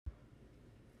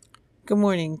Good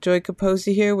morning. Joy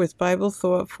Capozzi here with Bible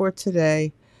Thought for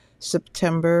today,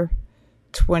 September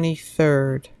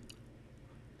 23rd.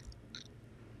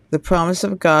 The promise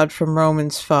of God from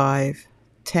Romans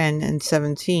 5:10 and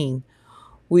 17.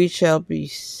 We shall be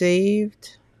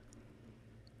saved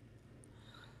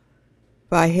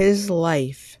by his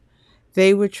life.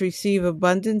 They which receive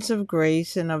abundance of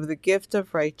grace and of the gift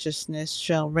of righteousness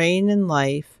shall reign in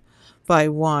life by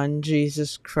one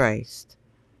Jesus Christ.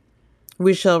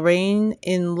 We shall reign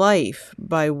in life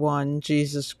by one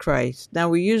Jesus Christ. Now,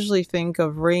 we usually think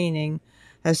of reigning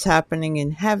as happening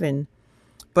in heaven,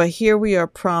 but here we are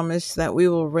promised that we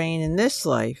will reign in this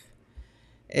life.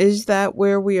 Is that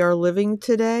where we are living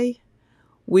today?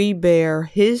 We bear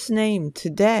his name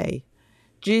today.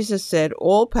 Jesus said,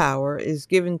 "All power is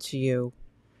given to you."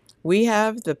 We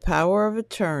have the power of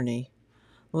attorney.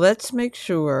 Let's make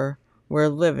sure we're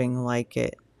living like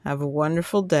it. Have a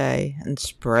wonderful day and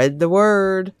spread the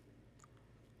word.